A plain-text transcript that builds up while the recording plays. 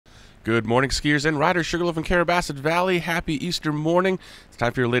Good morning, skiers and riders. Sugarloaf and Carrabassett Valley. Happy Easter morning. It's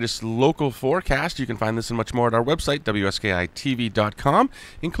time for your latest local forecast. You can find this and much more at our website, WSKITV.com,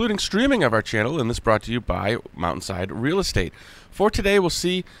 including streaming of our channel, and this brought to you by Mountainside Real Estate. For today, we'll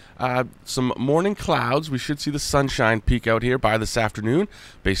see some morning clouds. We should see the sunshine peak out here by this afternoon.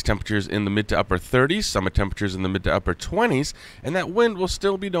 Base temperatures in the mid to upper 30s, summit temperatures in the mid to upper 20s, and that wind will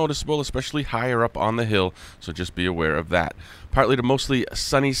still be noticeable, especially higher up on the hill, so just be aware of that. Partly to mostly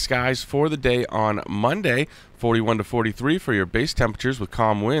sunny skies for the day on Monday. 41 to 43 for your base temperatures with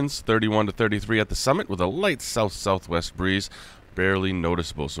calm winds. 31 to 33 at the summit with a light south-southwest breeze. Barely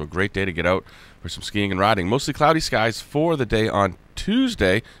noticeable, so a great day to get out for some skiing and riding. Mostly cloudy skies for the day on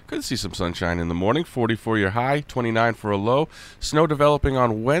Tuesday. Could see some sunshine in the morning. 40 for your high, 29 for a low. Snow developing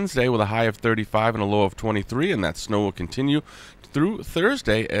on Wednesday with a high of 35 and a low of 23, and that snow will continue through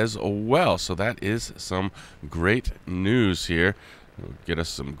Thursday as well. So that is some great news here. It'll get us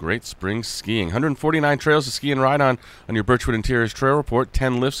some great spring skiing. 149 trails to ski and ride on your Birchwood Interiors Trail Report.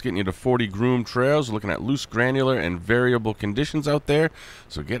 10 lifts getting you to 40 groomed trails. We're looking at loose, granular, and variable conditions out there.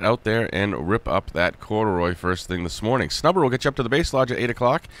 So get out there and rip up that corduroy first thing this morning. Snubber will get you up to the Base Lodge at 8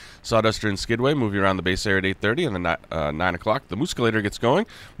 o'clock. Sawduster and Skidway move you around the base area at 8:30. And then 9 o'clock, the Mooscalator gets going.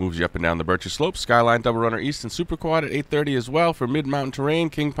 Moves you up and down the Birches Slope. Skyline, Double Runner East, and Super Quad at 8:30 as well. For mid-mountain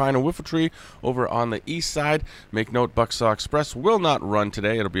terrain, King Pine and Whiffletree over on the east side. Make note, Bucksaw Express will not run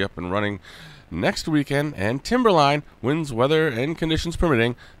today. It'll be up and running next weekend. And Timberline, winds, weather, and conditions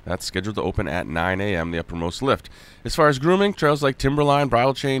permitting, that's scheduled to open at 9 a.m., the uppermost lift. As far as grooming, trails like Timberline,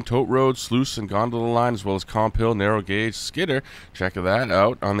 Bridle Chain, Tote Road, Sluice, and Gondola Line, as well as Comp Hill, Narrow Gauge, Skidder. Check that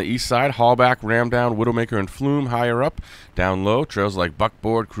out. On the east side, Hallback, Ramdown, Widowmaker, and Flume higher up. Down low, trails like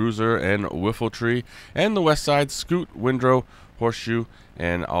Buckboard, Cruiser, and Whiffletree. And the west side, Scoot, Windrow, Horseshoe,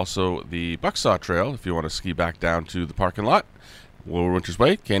 and also the Bucksaw Trail if you want to ski back down to the parking lot. Lower Winters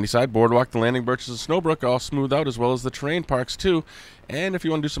Way, Candyside, Boardwalk, the Landing, Birches, and Snowbrook all smooth out, as well as the terrain parks too. And if you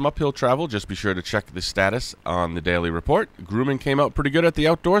want to do some uphill travel, just be sure to check the status on the daily report. Grooming came out pretty good at the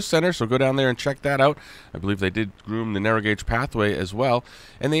Outdoor Center, so go down there and check that out. I believe they did groom the narrow gauge pathway as well.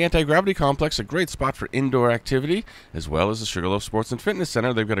 And the Anti-Gravity Complex, a great spot for indoor activity, as well as the Sugarloaf Sports and Fitness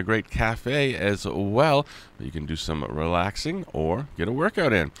Center. They've got a great cafe as well. You can do some relaxing or get a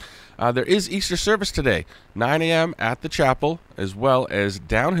workout in. There is Easter service today, 9 a.m. at the chapel, as well as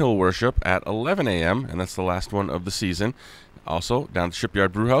downhill worship at 11 a.m., and that's the last one of the season. Also, down at the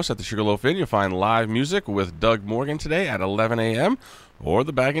Shipyard Brewhouse at the Sugarloaf Inn, you'll find live music with Doug Morgan today at 11 a.m., or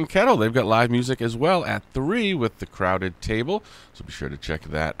the Bag and Kettle. They've got live music as well at 3 with the Crowded Table, so be sure to check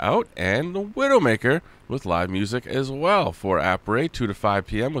that out. And the Widowmaker with live music as well for Apres, 2 to 5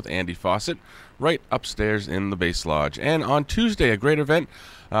 p.m. with Andy Fawcett, right upstairs in the Base Lodge. And on Tuesday, a great event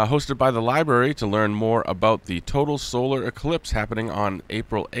hosted by the library to learn more about the total solar eclipse happening on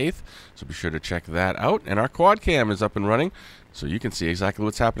April 8th. So be sure to check that out. And our quad cam is up and running, so you can see exactly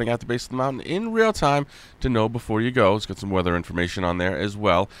what's happening at the base of the mountain in real time to know before you go. It's got some weather information on there as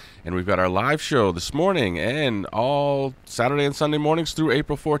well. And we've got our live show this morning and all Saturday and Sunday mornings through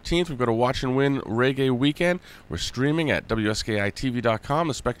April 14th. We've got a Watch and Win Reggae Weekend. We're streaming at WSKITV.com,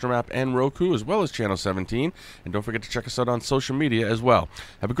 the Spectrum app, and Roku, as well as Channel 17. And don't forget to check us out on social media as well.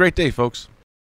 Have a great day, folks.